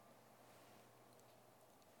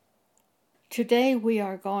Today we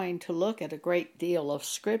are going to look at a great deal of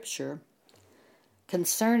Scripture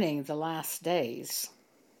concerning the last days.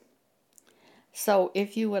 So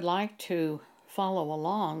if you would like to follow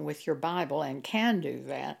along with your Bible and can do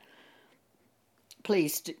that,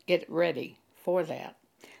 please get ready for that.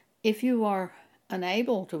 If you are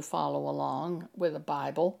unable to follow along with a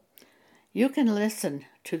Bible, you can listen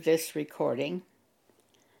to this recording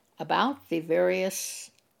about the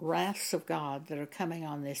various wraths of God that are coming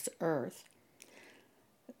on this earth.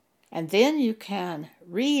 And then you can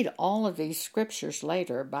read all of these scriptures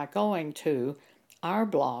later by going to our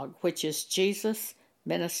blog, which is Jesus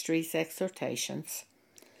Ministries Exhortations,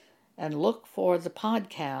 and look for the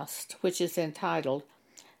podcast, which is entitled,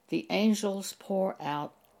 The Angels Pour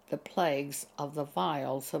Out the Plagues of the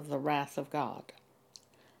Vials of the Wrath of God.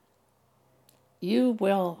 You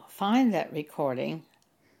will find that recording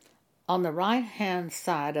on the right-hand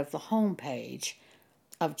side of the home page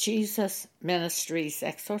of Jesus Ministries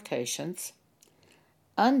Exhortations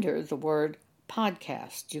under the word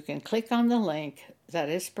podcast. You can click on the link that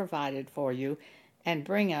is provided for you and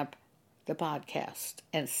bring up the podcast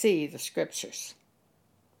and see the scriptures.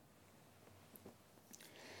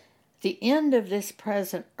 The end of this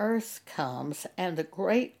present earth comes, and the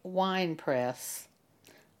great winepress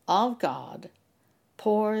of God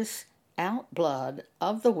pours out blood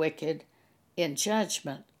of the wicked in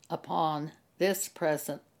judgment upon this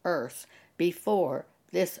present earth before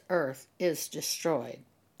this earth is destroyed.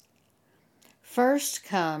 First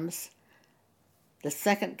comes the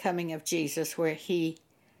second coming of Jesus, where he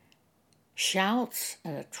shouts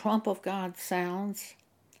and a trump of God sounds,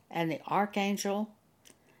 and the archangel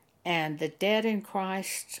and the dead in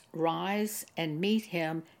Christ rise and meet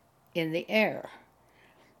him in the air.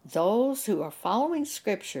 Those who are following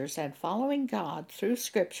scriptures and following God through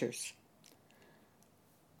scriptures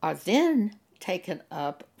are then taken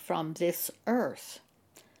up from this earth.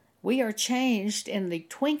 We are changed in the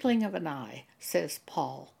twinkling of an eye, says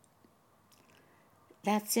Paul.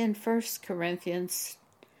 That's in 1 Corinthians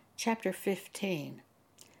chapter 15.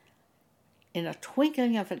 In a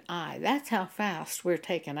twinkling of an eye, that's how fast we're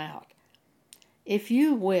taken out. If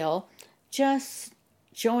you will, just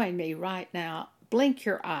join me right now. Blink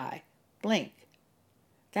your eye. Blink.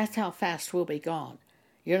 That's how fast we'll be gone.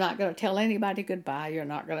 You're not going to tell anybody goodbye. You're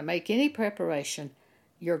not going to make any preparation.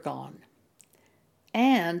 You're gone.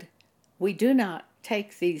 And we do not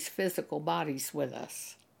take these physical bodies with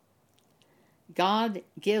us. God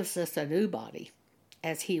gives us a new body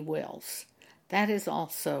as he wills. That is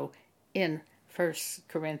also in 1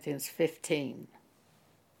 Corinthians 15.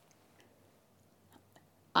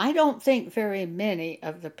 I don't think very many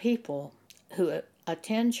of the people who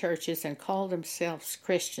attend churches and call themselves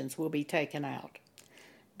Christians will be taken out,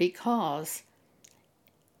 because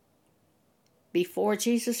before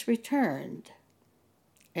Jesus returned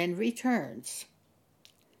and returns,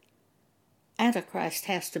 Antichrist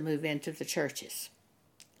has to move into the churches.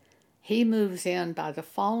 He moves in by the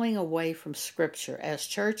falling away from Scripture. As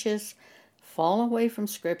churches fall away from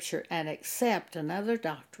Scripture and accept another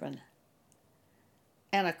doctrine,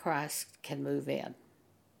 Antichrist can move in.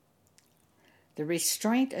 The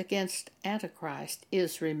restraint against Antichrist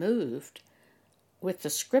is removed with the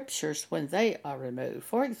scriptures when they are removed.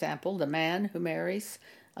 For example, the man who marries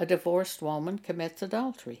a divorced woman commits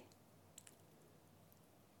adultery.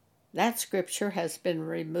 That scripture has been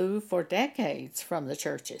removed for decades from the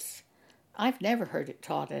churches. I've never heard it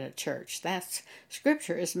taught in a church. That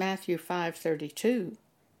scripture is Matthew 5:32.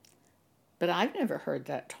 But I've never heard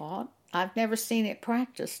that taught. I've never seen it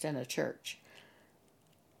practiced in a church.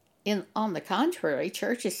 On the contrary,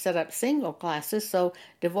 churches set up single classes so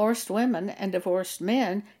divorced women and divorced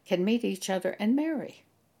men can meet each other and marry.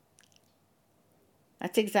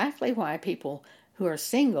 That's exactly why people who are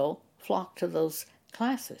single flock to those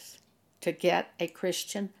classes, to get a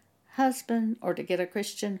Christian husband or to get a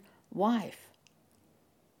Christian wife.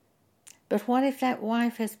 But what if that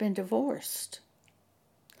wife has been divorced?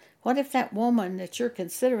 What if that woman that you're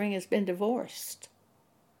considering has been divorced?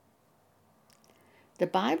 The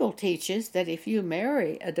Bible teaches that if you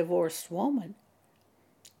marry a divorced woman,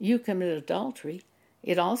 you commit adultery.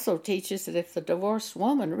 It also teaches that if the divorced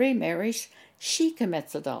woman remarries, she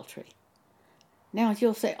commits adultery. Now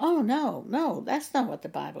you'll say, oh, no, that's not what the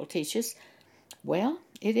Bible teaches. Well,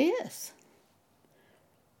 it is.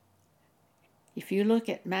 If you look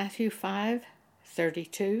at Matthew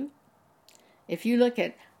 5:32, if you look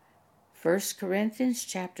at 1 Corinthians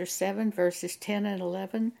chapter 7, verses 10 and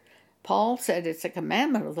 11, Paul said it's a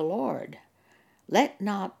commandment of the Lord. Let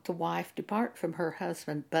not the wife depart from her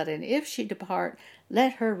husband, but if she depart,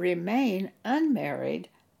 let her remain unmarried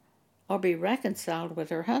or be reconciled with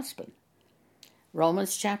her husband.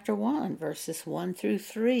 Romans chapter 1, verses 1 through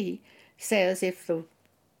 3 says if the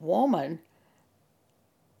woman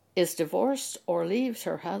is divorced or leaves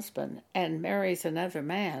her husband and marries another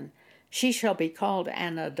man, she shall be called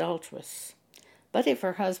an adulteress. But if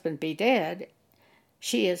her husband be dead,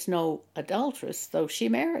 she is no adulteress, though she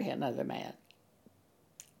marry another man.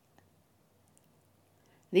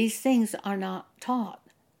 These things are not taught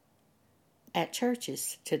at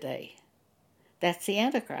churches today. That's the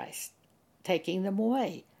Antichrist taking them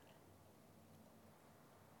away.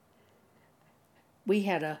 We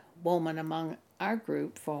had a woman among our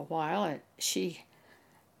group for a while, and she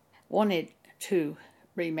wanted to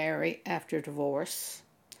remarry after divorce.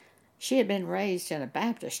 She had been raised in a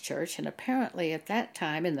Baptist church, and apparently at that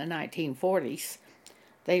time in the 1940s,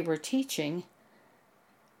 they were teaching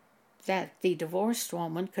that the divorced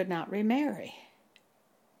woman could not remarry.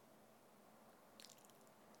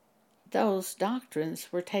 Those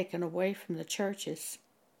doctrines were taken away from the churches.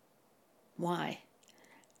 Why?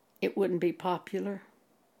 It wouldn't be popular.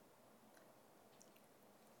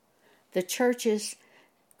 The churches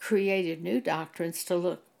created new doctrines to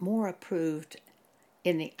look more approved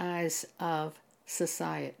in the eyes of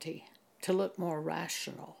society, to look more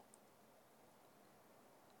rational.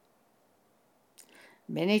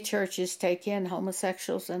 Many churches take in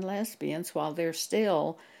homosexuals and lesbians while they're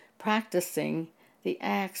still practicing the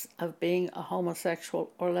acts of being a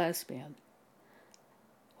homosexual or lesbian.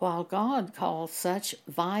 While God calls such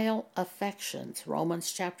vile affections,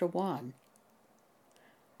 Romans chapter 1.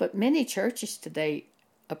 But many churches today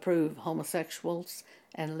approve homosexuals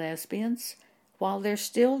and lesbians while they're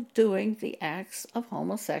still doing the acts of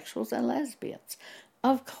homosexuals and lesbians.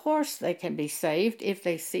 Of course they can be saved if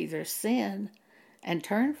they see their sin and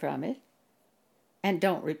turn from it and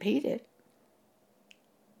don't repeat it.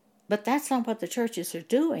 But that's not what the churches are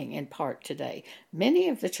doing in part today. Many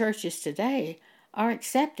of the churches today are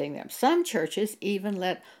accepting them. Some churches even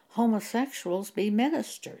let homosexuals be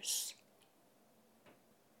ministers.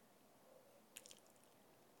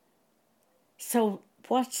 So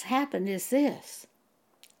what's happened is this.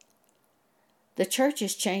 The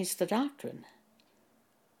churches changed the doctrine.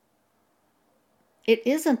 It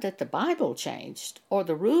isn't that the Bible changed or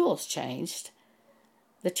the rules changed.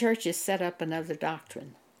 The churches set up another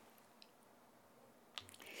doctrine.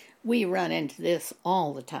 We run into this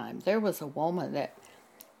all the time. There was a woman that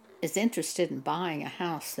is interested in buying a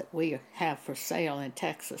house that we have for sale in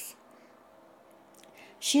Texas.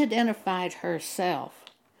 She identified herself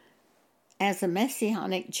as a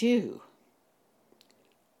Messianic Jew.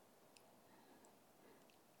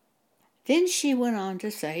 Then she went on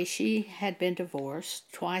to say she had been divorced,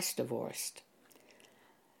 twice divorced.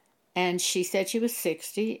 And she said she was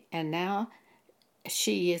 60, and now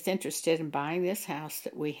she is interested in buying this house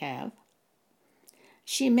that we have.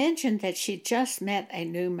 She mentioned that she just met a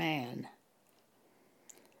new man.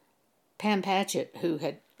 Pam Paget, who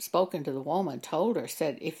had spoken to the woman, told her,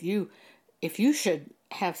 said, if you should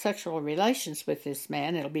have sexual relations with this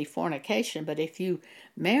man, it'll be fornication, but if you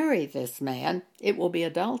marry this man, it will be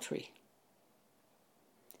adultery.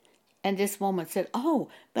 And this woman said, oh,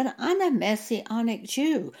 but I'm a Messianic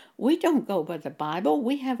Jew. We don't go by the Bible.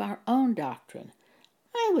 We have our own doctrine.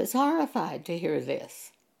 I was horrified to hear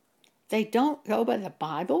this. They don't go by the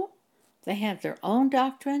Bible? They have their own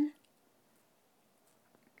doctrine?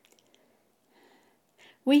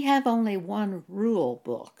 We have only one rule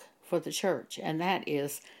book for the church, and that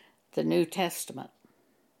is the New Testament.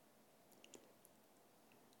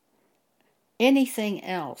 Anything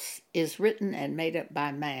else is written and made up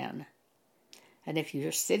by man. And if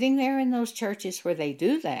you're sitting there in those churches where they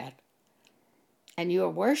do that, and you are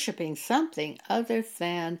worshiping something other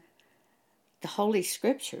than the Holy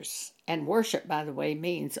Scriptures, and worship, by the way,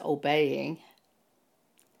 means obeying.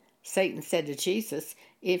 Satan said to Jesus,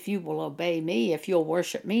 if you will obey me, if you'll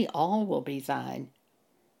worship me, all will be thine.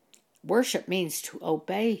 Worship means to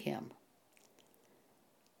obey him.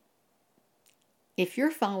 If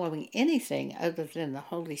you're following anything other than the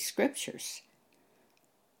Holy Scriptures,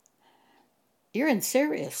 you're in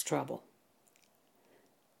serious trouble.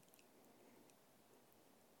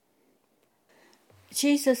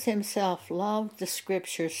 Jesus himself loved the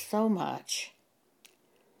Scriptures so much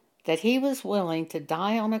that he was willing to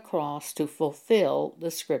die on a cross to fulfill the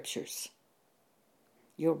Scriptures.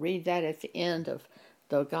 You'll read that at the end of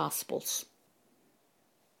the Gospels.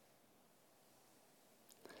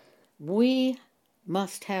 We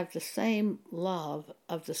must have the same love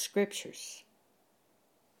of the Scriptures.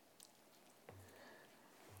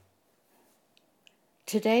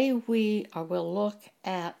 Today we will look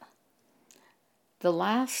at the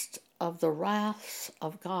last of the wraths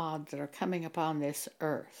of God that are coming upon this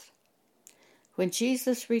earth. When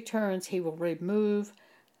Jesus returns, he'll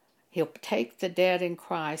take the dead in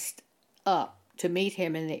Christ up to meet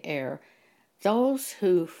him in the air. Those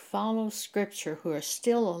who follow Scripture, who are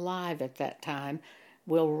still alive at that time,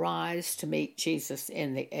 will rise to meet Jesus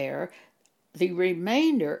in the air. The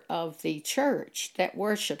remainder of the church that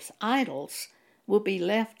worships idols will be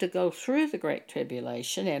left to go through the Great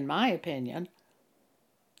Tribulation, in my opinion,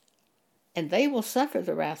 and they will suffer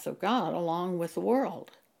the wrath of God along with the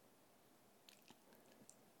world.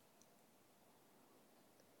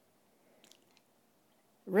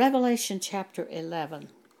 Revelation chapter 11.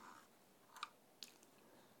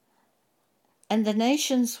 And the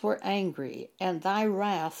nations were angry, and thy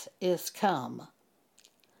wrath is come,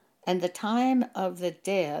 and the time of the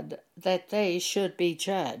dead that they should be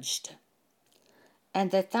judged,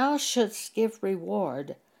 and that thou shouldst give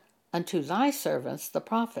reward unto thy servants the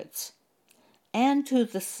prophets, and to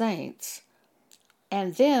the saints,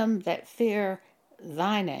 and them that fear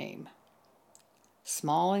thy name,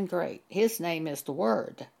 small and great. His name is the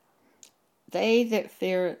Word. They that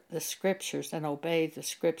fear the Scriptures and obey the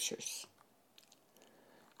Scriptures.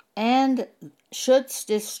 And shouldst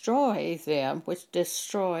destroy them which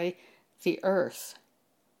destroy the earth.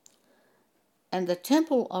 And the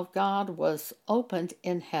temple of God was opened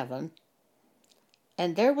in heaven,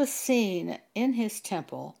 and there was seen in his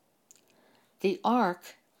temple the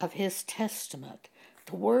ark of his testament,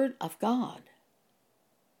 the word of God.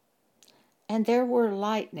 And there were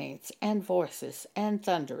lightnings, and voices, and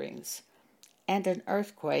thunderings, and an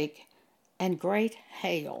earthquake, and great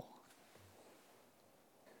hail.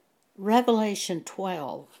 Revelation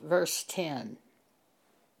 12, verse 10.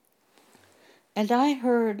 And I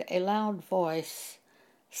heard a loud voice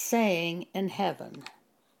saying in heaven,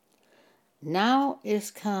 Now is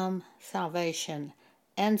come salvation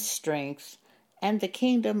and strength and the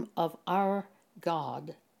kingdom of our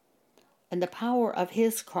God and the power of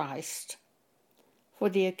his Christ, for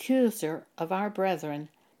the accuser of our brethren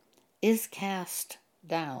is cast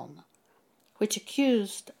down, which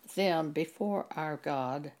accused them before our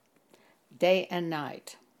God day and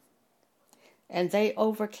night. And they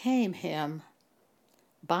overcame him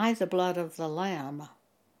by the blood of the Lamb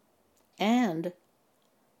and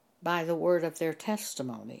by the word of their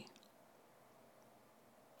testimony.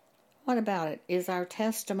 What about it? Is our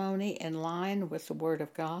testimony in line with the Word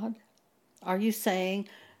of God? Are you saying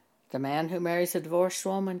the man who marries a divorced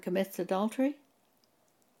woman commits adultery,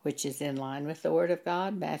 which is in line with the Word of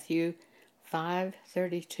God, Matthew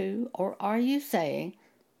 5:32? Or are you saying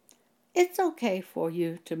it's okay for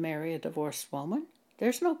you to marry a divorced woman?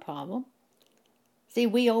 There's no problem. See,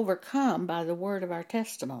 we overcome by the word of our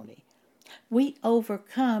testimony. We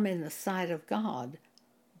overcome in the sight of God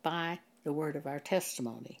by the word of our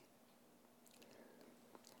testimony.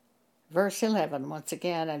 Verse 11, once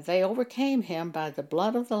again, and they overcame him by the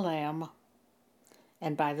blood of the Lamb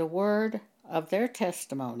and by the word of their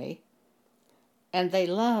testimony, and they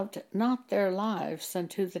loved not their lives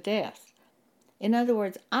unto the death. In other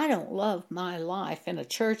words, I don't love my life in a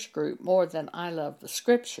church group more than I love the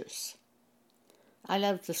Scriptures. I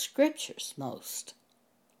love the Scriptures most.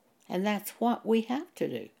 And that's what we have to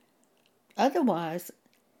do. Otherwise,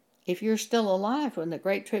 if you're still alive when the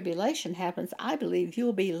Great Tribulation happens, I believe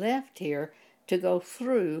you'll be left here to go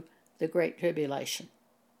through the Great Tribulation.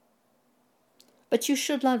 But you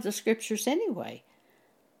should love the Scriptures anyway.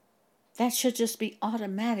 That should just be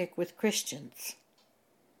automatic with Christians,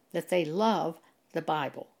 that they love the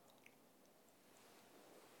Bible.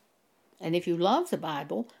 And if you love the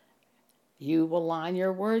Bible, you will line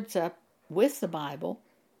your words up with the Bible,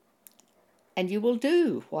 and you will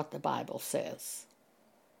do what the Bible says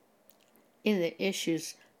in the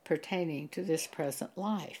issues pertaining to this present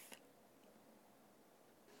life.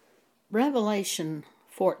 Revelation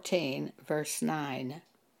 14, verse 9.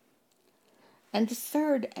 And the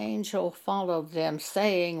third angel followed them,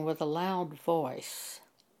 saying with a loud voice,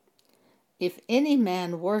 If any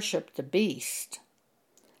man worship the beast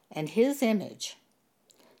and his image,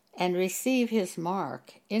 and receive his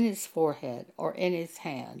mark in his forehead or in his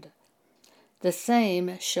hand, the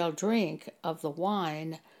same shall drink of the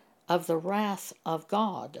wine of the wrath of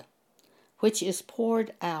God, which is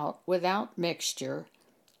poured out without mixture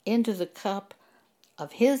into the cup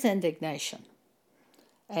of his indignation.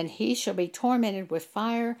 And he shall be tormented with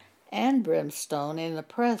fire and brimstone in the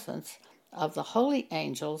presence of the holy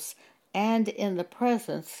angels and in the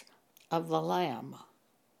presence of the Lamb.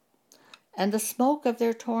 And the smoke of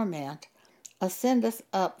their torment ascendeth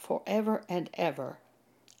up forever and ever,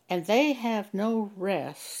 and they have no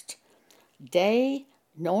rest, day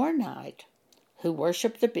nor night, who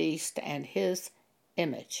worship the beast and his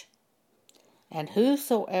image. and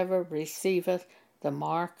whosoever receiveth the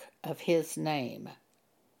mark of his name.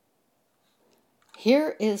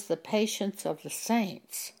 Here is the patience of the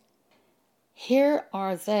saints. Here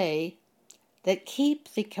are they that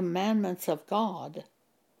keep the commandments of God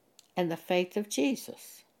and the faith of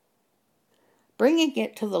Jesus. Bringing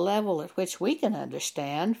it to the level at which we can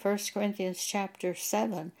understand, 1 Corinthians chapter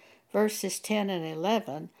 7, verses 10 and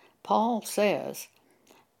 11, Paul says,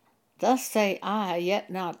 "Thus say I, yet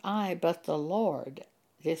not I, but the Lord.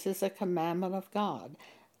 This is a commandment of God.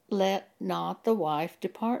 Let not the wife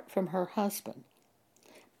depart from her husband.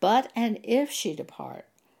 But and if she depart,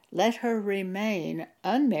 let her remain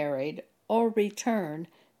unmarried or return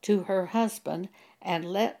to her husband, and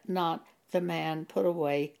let not the man put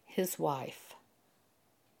away his wife."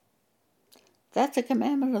 That's a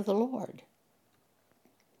commandment of the Lord.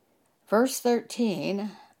 Verse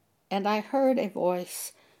 13, "And I heard a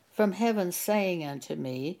voice from heaven saying unto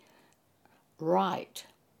me, Write,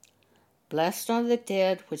 Blessed are the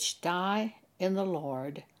dead which die in the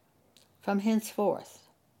Lord from henceforth.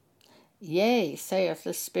 Yea, saith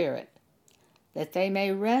the Spirit, that they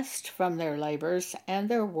may rest from their labors, and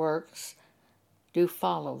their works do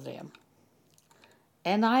follow them.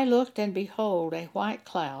 And I looked, and behold, a white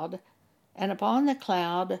cloud, and upon the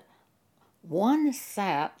cloud one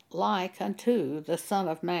sat like unto the Son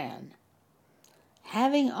of Man,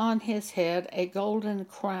 having on his head a golden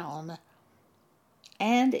crown,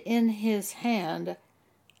 and in his hand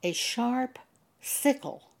a sharp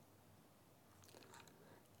sickle.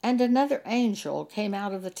 And another angel came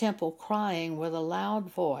out of the temple, crying with a loud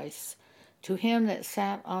voice to him that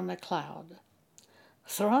sat on the cloud,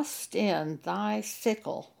 Thrust in thy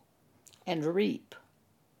sickle, and reap,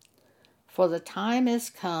 for the time is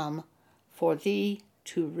come for thee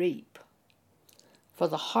to reap. For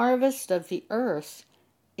the harvest of the earth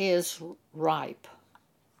is ripe.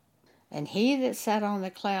 And he that sat on the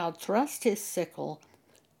cloud thrust his sickle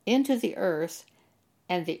into the earth,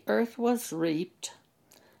 and the earth was reaped.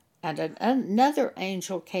 And another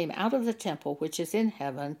angel came out of the temple which is in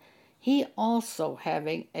heaven, he also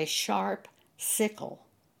having a sharp sickle.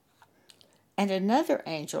 And another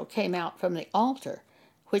angel came out from the altar,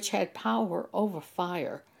 which had power over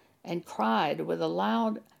fire, and cried with a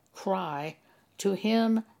loud cry to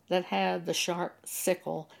him that had the sharp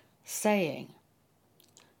sickle, saying,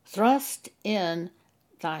 Thrust in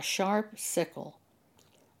thy sharp sickle,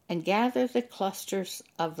 and gather the clusters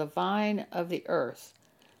of the vine of the earth,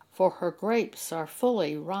 for her grapes are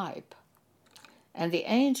fully ripe. And the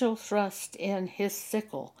angel thrust in his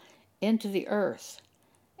sickle into the earth,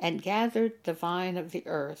 and gathered the vine of the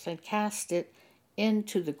earth, and cast it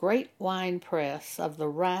into the great winepress of the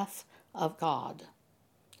wrath of God.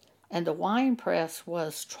 And the winepress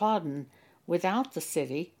was trodden without the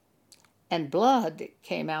city, and blood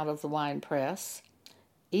came out of the winepress,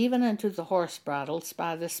 even unto the horse bridles,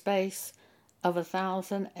 by the space of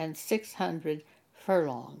 1,600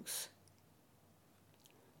 furlongs.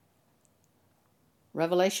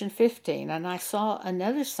 Revelation 15, And I saw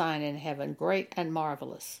another sign in heaven, great and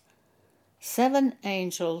marvelous, 7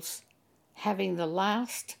 angels having the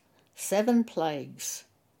last 7 plagues,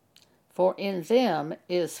 for in them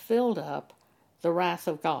is filled up the wrath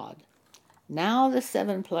of God. Now the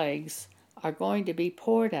 7 plagues are going to be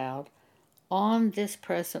poured out on this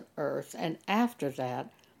present earth, and after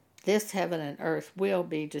that, this heaven and earth will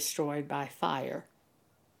be destroyed by fire.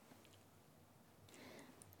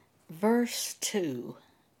 Verse 2,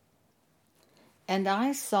 And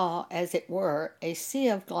I saw, as it were, a sea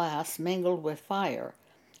of glass mingled with fire,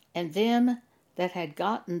 and them that had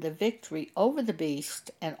gotten the victory over the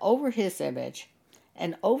beast, and over his image,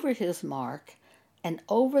 and over his mark, and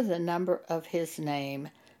over the number of his name,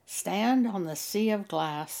 stand on the sea of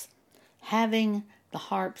glass, having the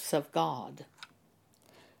harps of God.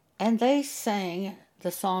 And they sang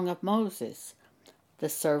the song of Moses, the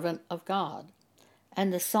servant of God,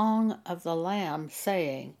 and the song of the Lamb,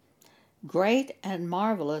 saying, Great and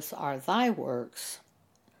marvelous are thy works,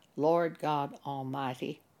 Lord God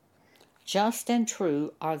Almighty. Just and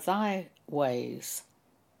true are thy ways,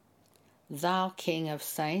 thou King of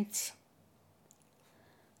saints.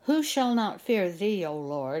 Who shall not fear thee, O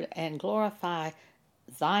Lord, and glorify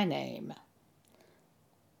thy name?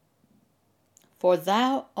 For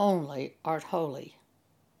thou only art holy.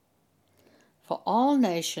 For all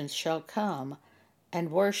nations shall come and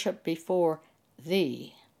worship before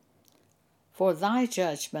thee, for thy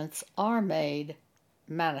judgments are made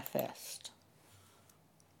manifest.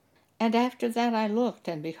 And after that I looked,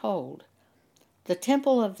 and behold, the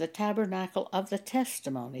temple of the tabernacle of the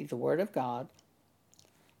testimony, the word of God,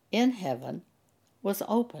 in heaven was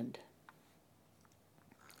opened.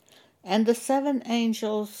 And the 7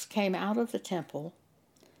 angels came out of the temple,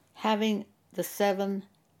 having the 7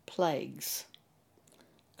 plagues,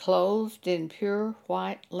 clothed in pure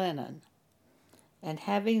white linen, and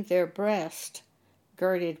having their breast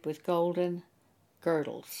girded with golden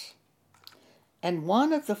girdles. And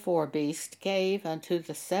one of the 4 beasts gave unto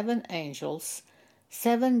the 7 angels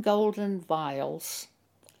 7 golden vials,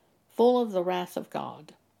 full of the wrath of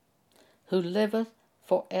God, who liveth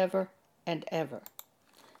for ever and ever.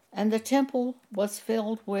 And the temple was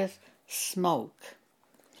filled with smoke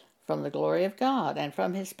from the glory of God and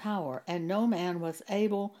from his power, and no man was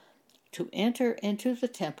able to enter into the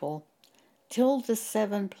temple till the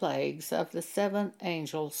 7 plagues of the 7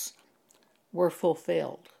 angels were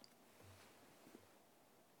fulfilled.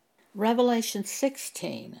 Revelation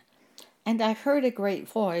 16. And I heard a great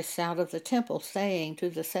voice out of the temple saying to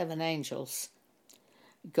the 7 angels,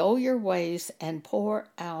 Go your ways and pour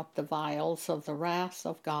out the vials of the wrath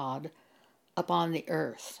of God upon the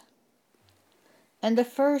earth. And the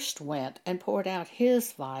first went and poured out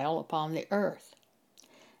his vial upon the earth.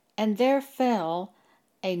 And there fell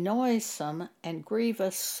a noisome and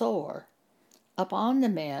grievous sore upon the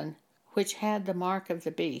men which had the mark of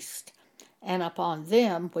the beast, and upon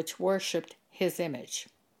them which worshipped his image.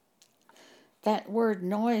 That word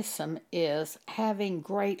noisome is having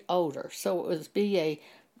great odor, so it would be a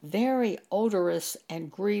very odorous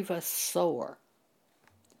and grievous sore.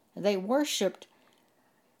 They worshipped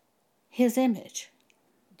his image,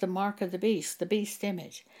 the mark of the beast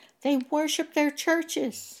image. They worship their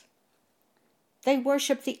churches. They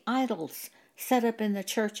worship the idols set up in the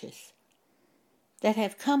churches that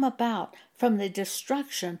have come about from the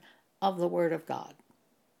destruction of the Word of God.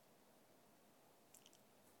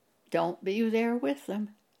 Don't be there with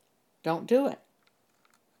them. Don't do it.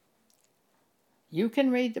 You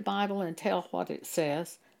can read the Bible and tell what it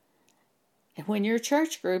says. And when your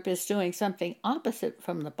church group is doing something opposite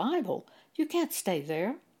from the Bible, you can't stay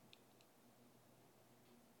there,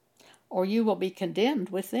 or you will be condemned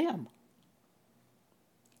with them.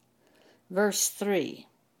 Verse 3.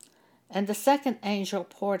 And the 2nd angel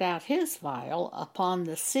poured out his vial upon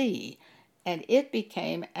the sea, and it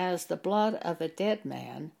became as the blood of a dead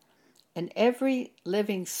man, and every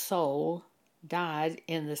living soul died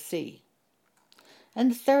in the sea.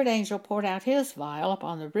 And the 3rd angel poured out his vial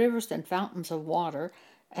upon the rivers and fountains of water,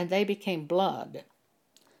 and they became blood.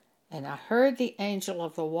 And I heard the angel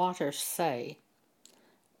of the waters say,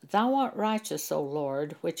 Thou art righteous, O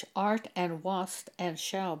Lord, which art and wast and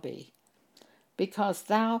shall be, because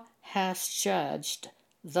thou hast judged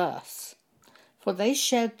thus. For they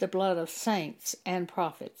shed the blood of saints and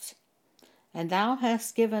prophets, and thou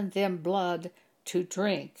hast given them blood to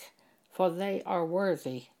drink, for they are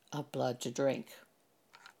worthy of blood to drink.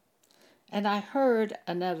 And I heard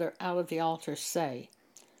another out of the altar say,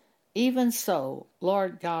 Even so,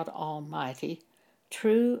 Lord God Almighty,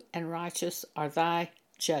 true and righteous are thy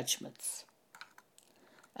judgments.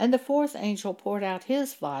 And the 4th angel poured out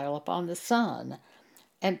his vial upon the sun,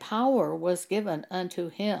 and power was given unto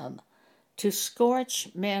him to scorch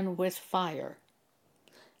men with fire.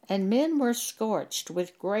 And men were scorched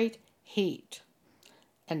with great heat,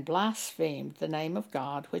 and blasphemed the name of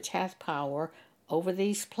God, which hath power over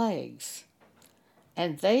these plagues.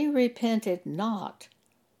 And they repented not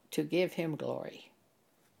to give him glory.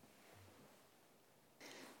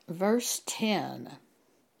 Verse 10.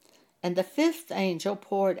 And the 5th angel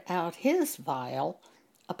poured out his vial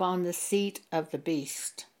upon the seat of the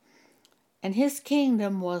beast, and his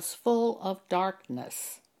kingdom was full of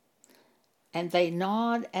darkness, and they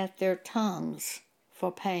gnawed at their tongues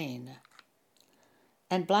for pain,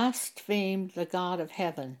 and blasphemed the God of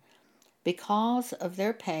heaven because of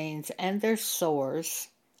their pains and their sores,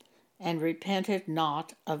 and repented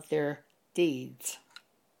not of their deeds.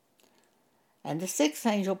 And the 6th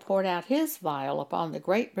angel poured out his vial upon the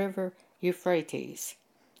great river Euphrates,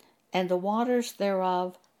 and the waters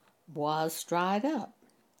thereof was dried up,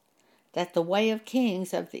 that the way of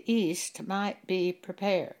kings of the east might be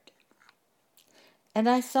prepared. And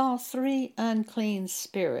I saw 3 unclean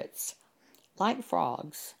spirits, like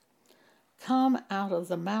frogs, come out of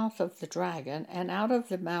the mouth of the dragon, and out of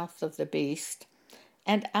the mouth of the beast,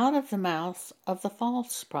 and out of the mouth of the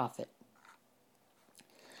false prophet.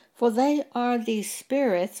 For they are the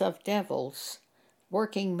spirits of devils,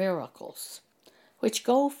 working miracles, which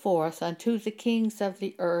go forth unto the kings of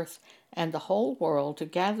the earth and the whole world to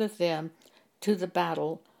gather them to the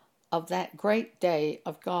battle of that great day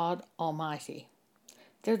of God Almighty.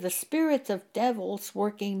 They're the spirits of devils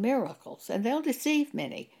working miracles, and they'll deceive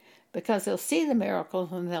many, because they'll see the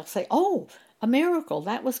miracles and they'll say, oh, a miracle,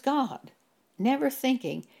 that was God, never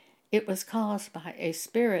thinking it was caused by a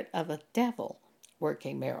spirit of a devil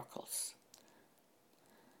working miracles.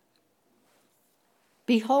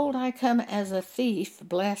 Behold, I come as a thief.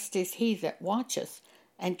 Blessed is he that watcheth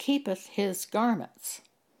and keepeth his garments,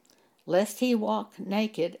 lest he walk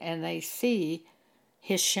naked and they see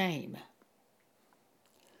his shame.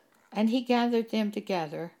 And he gathered them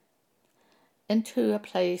together into a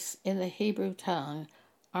place in the Hebrew tongue,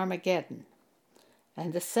 Armageddon.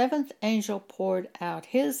 And the seventh angel poured out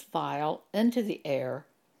his vial into the air,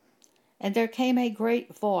 and there came a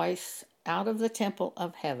great voice out of the temple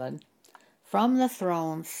of heaven from the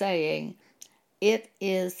throne, saying, It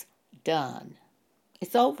is done.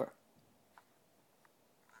 It's over.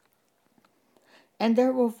 And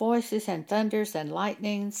there were voices and thunders and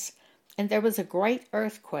lightnings, and there was a great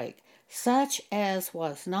earthquake, such as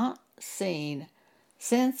was not seen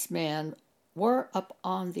since men were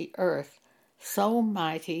upon the earth, so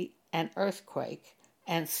mighty an earthquake,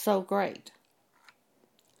 and so great.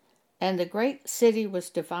 And the great city was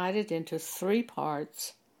divided into 3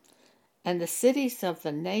 parts, and the cities of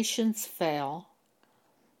the nations fell,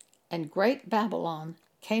 and great Babylon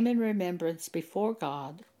came in remembrance before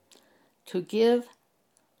God, to give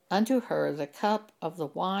unto her the cup of the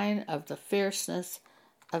wine of the fierceness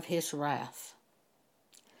of his wrath.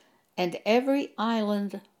 And every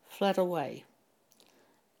island fled away,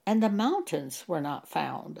 and the mountains were not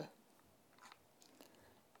found.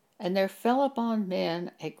 And there fell upon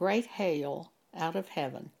men a great hail out of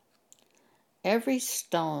heaven, every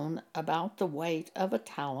stone about the weight of a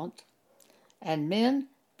talent, and men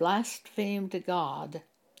blasphemed God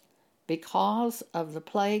because of the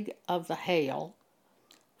plague of the hail,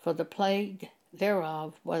 for the plague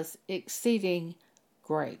thereof was exceeding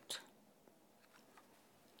great.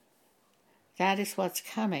 That is what's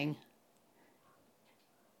coming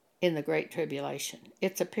in the Great Tribulation.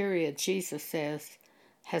 It's a period, Jesus says,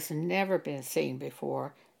 has never been seen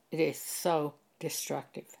before. It is so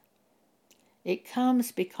destructive. It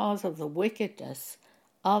comes because of the wickedness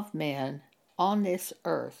of men on this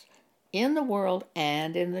earth, in the world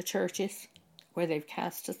and in the churches, where they've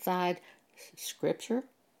cast aside Scripture.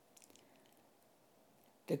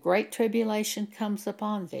 The Great Tribulation comes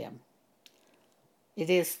upon them. It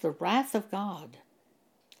is the wrath of God.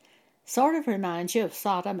 Sort of reminds you of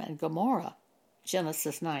Sodom and Gomorrah,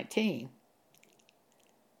 Genesis 19.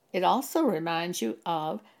 It also reminds you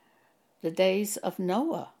of the days of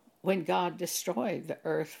Noah, when God destroyed the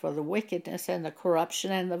earth for the wickedness and the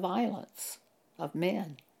corruption and the violence of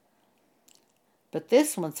men. But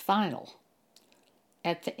this one's final.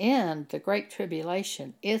 At the end, the Great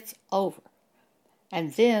Tribulation, it's over.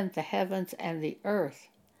 And then the heavens and the earth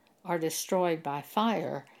are destroyed by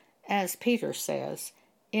fire, as Peter says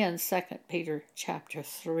in 2 Peter chapter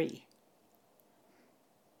 3.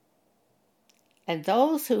 And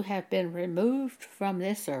those who have been removed from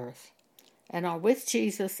this earth and are with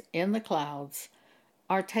Jesus in the clouds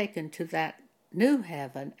are taken to that new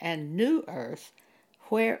heaven and new earth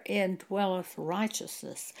wherein dwelleth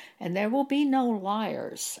righteousness. And there will be no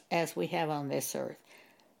liars as we have on this earth.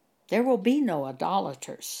 There will be no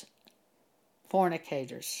idolaters,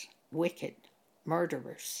 fornicators, wicked,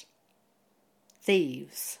 murderers,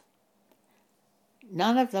 thieves.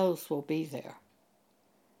 None of those will be there.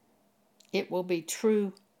 It will be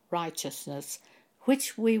true righteousness,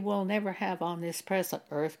 which we will never have on this present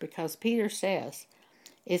earth, because Peter says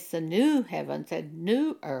it's the new heavens and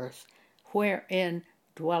new earth wherein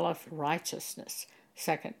dwelleth righteousness.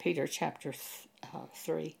 2 Peter chapter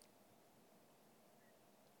 3.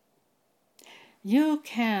 You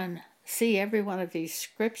can see every one of these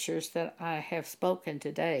scriptures that I have spoken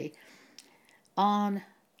today on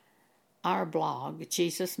our blog,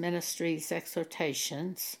 Jesus Ministries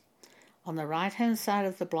Exhortations. On the right-hand side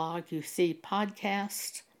of the blog, you see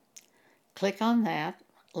podcast. Click on that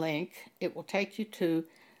link. It will take you to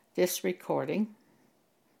this recording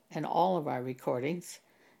and all of our recordings.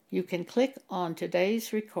 You can click on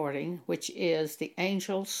today's recording, which is the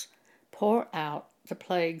angels pour out the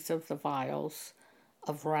plagues of the vials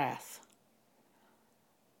of wrath.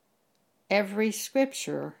 Every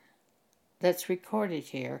scripture that's recorded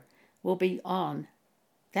here will be on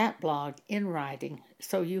that blog in writing,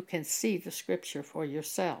 so you can see the scripture for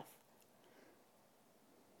yourself.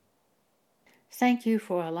 Thank you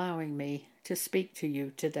for allowing me to speak to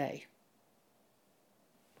you today.